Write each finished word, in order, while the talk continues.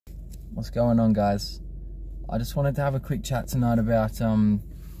What's going on, guys? I just wanted to have a quick chat tonight about the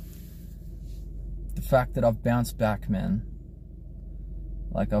fact that I've bounced back, man.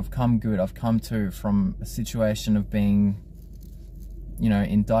 Like, I've come good. I've come to from a situation of being, you know,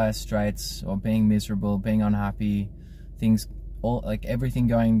 in dire straits or being miserable, being unhappy, everything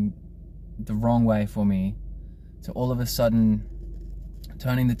going the wrong way for me, to all of a sudden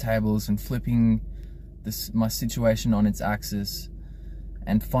turning the tables and flipping my situation on its axis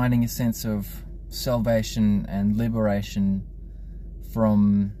and finding a sense of salvation and liberation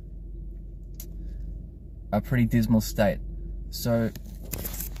from a pretty dismal state. So,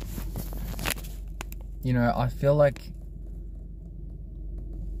 you know, I feel like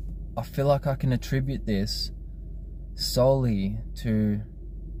I can attribute this solely to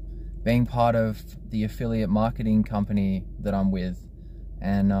being part of the affiliate marketing company that I'm with,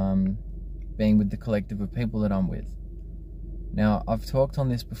 and being with the collective of people that I'm with. Now, I've talked on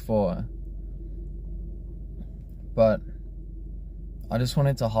this before, but I just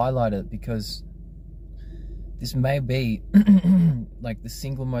wanted to highlight it because this may be like the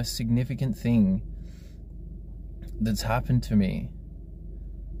single most significant thing that's happened to me.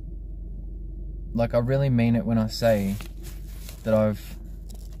 Like, I really mean it when I say that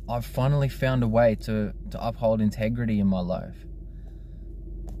I've finally found a way to uphold integrity in my life.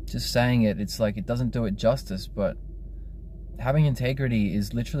 Just saying it's like, it doesn't do it justice, but having integrity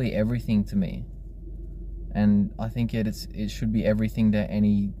is literally everything to me. And I think it should be everything to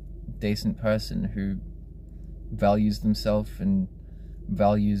any decent person who values themselves and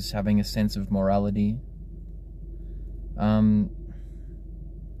values having a sense of morality.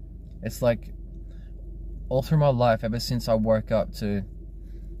 It's like, all through my life, ever since I woke up to,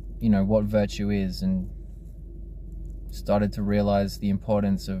 you know, what virtue is, and started to realize the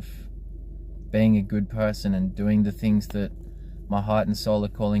importance of being a good person and doing the things that my heart and soul are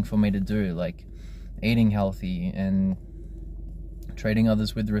calling for me to do, like eating healthy and treating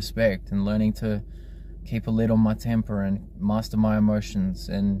others with respect and learning to keep a lid on my temper and master my emotions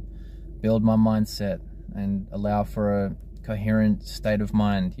and build my mindset and allow for a coherent state of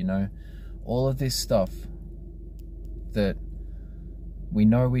mind, you know, all of this stuff that we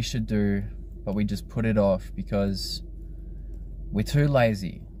know we should do, but we just put it off because we're too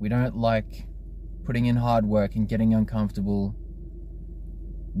lazy. We don't like putting in hard work and getting uncomfortable.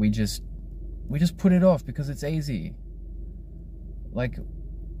 We just put it off because it's easy. Like,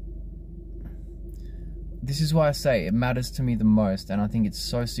 this is why I say it matters to me the most, and I think it's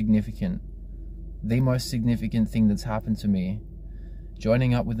so significant. The most significant thing that's happened to me,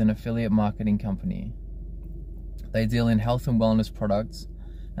 joining up with an affiliate marketing company. They deal in health and wellness products,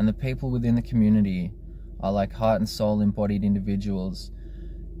 and the people within the community are like heart and soul embodied individuals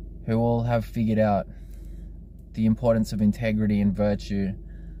who all have figured out the importance of integrity and virtue,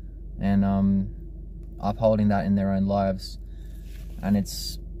 and upholding that in their own lives. And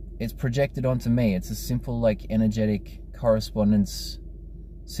it's projected onto me. It's a simple, like, energetic correspondence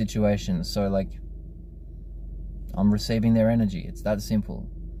situation. So, like, I'm receiving their energy. It's that simple.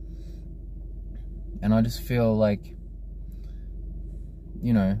 And I just feel like,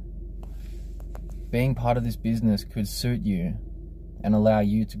 you know, being part of this business could suit you and allow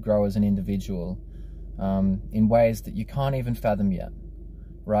you to grow as an individual in ways that you can't even fathom yet,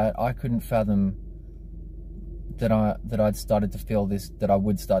 right? I couldn't fathom that I'd started to feel this, that I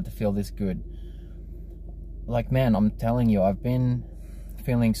would start to feel this good. Like, man, I'm telling you, I've been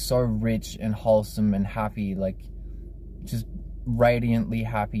feeling so rich and wholesome and happy, like just radiantly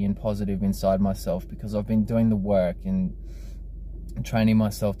happy and positive inside myself, because I've been doing the work and training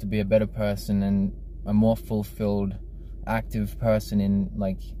myself to be a better person and a more fulfilled, active person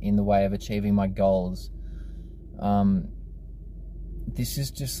in the way of achieving my goals. This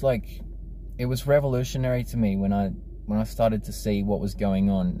is just like, it was revolutionary to me when I started to see what was going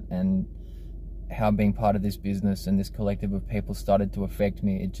on and how being part of this business and this collective of people started to affect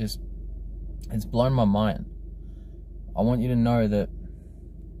me. It's blown my mind. I want you to know that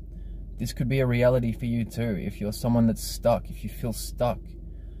this could be a reality for you too. If you're someone that's stuck, if you feel stuck,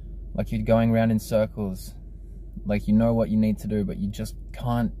 like you're going around in circles, like you know what you need to do, but you just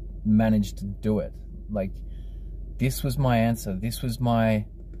can't manage to do it. Like, this was my answer. This was my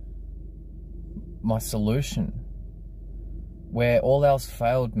solution. Where all else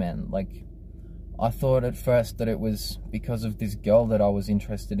failed, man. Like, I thought at first that it was because of this girl that I was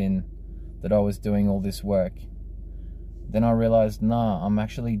interested in that I was doing all this work. Then I realized, nah, I'm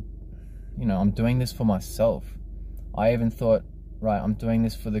actually, you know, I'm doing this for myself. I even thought, right, I'm doing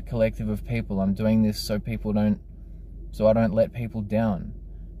this for the collective of people. I'm doing this so I don't let people down,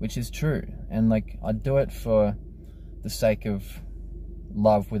 which is true. And like, I do it for the sake of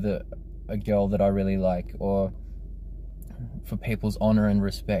love with a girl that I really like, or for people's honor and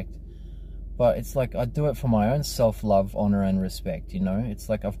respect. But it's like I do it for my own self-love, honor and respect, you know? It's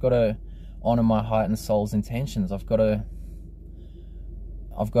like I've got to honor my heart and soul's intentions. I've got to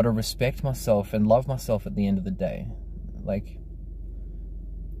respect myself and love myself at the end of the day. Like,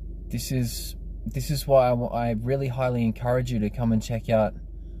 this is why I really highly encourage you to come and check out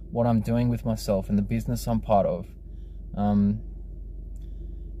what I'm doing with myself and the business I'm part of.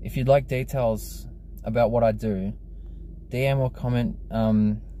 If you'd like details about what I do, DM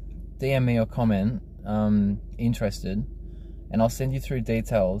me or comment interested, and I'll send you through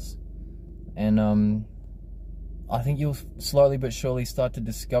details. And I think you'll slowly but surely start to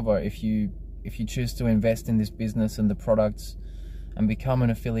discover, if you choose to invest in this business and the products and become an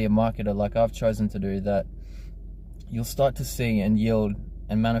affiliate marketer like I've chosen to do, that you'll start to see and yield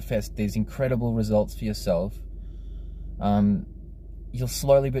and manifest these incredible results for yourself. You'll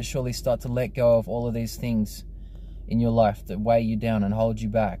slowly but surely start to let go of all of these things in your life that weigh you down and hold you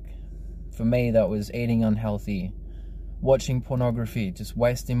back. For me, that was eating unhealthy, watching pornography, just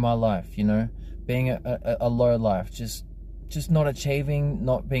wasting my life, you know, being a low life, just not achieving,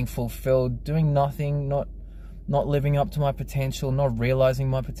 not being fulfilled, doing nothing, not living up to my potential, not realizing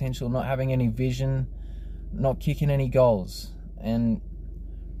my potential, not having any vision, not kicking any goals. And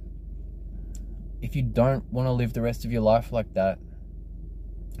if you don't want to live the rest of your life like that,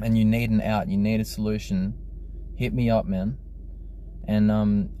 and you need an out, you need a solution, hit me up, man. And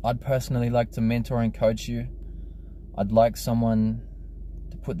I'd personally like to mentor and coach you. I'd like someone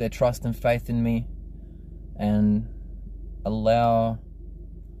to put their trust and faith in me and allow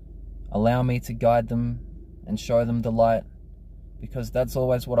me to guide them and show them the light, because that's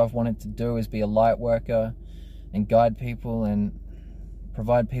always what I've wanted to do, is be a light worker and guide people and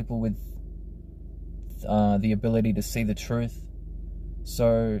provide people with the ability to see the truth.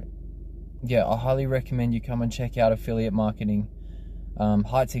 So yeah, I highly recommend you come and check out affiliate marketing,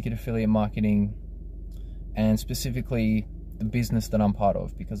 high ticket affiliate marketing, and specifically the business that I'm part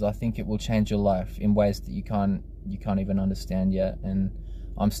of, because I think it will change your life in ways that you can't even understand yet. And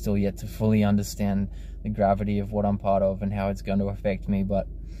I'm still yet to fully understand the gravity of what I'm part of and how it's going to affect me, but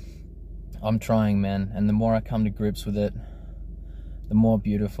I'm trying, man. And the more I come to grips with it, the more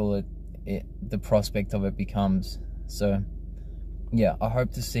beautiful the prospect of it becomes. So yeah, I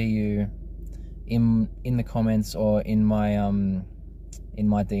hope to see you in the comments or in my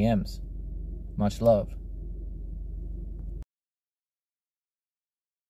DMs. Much love.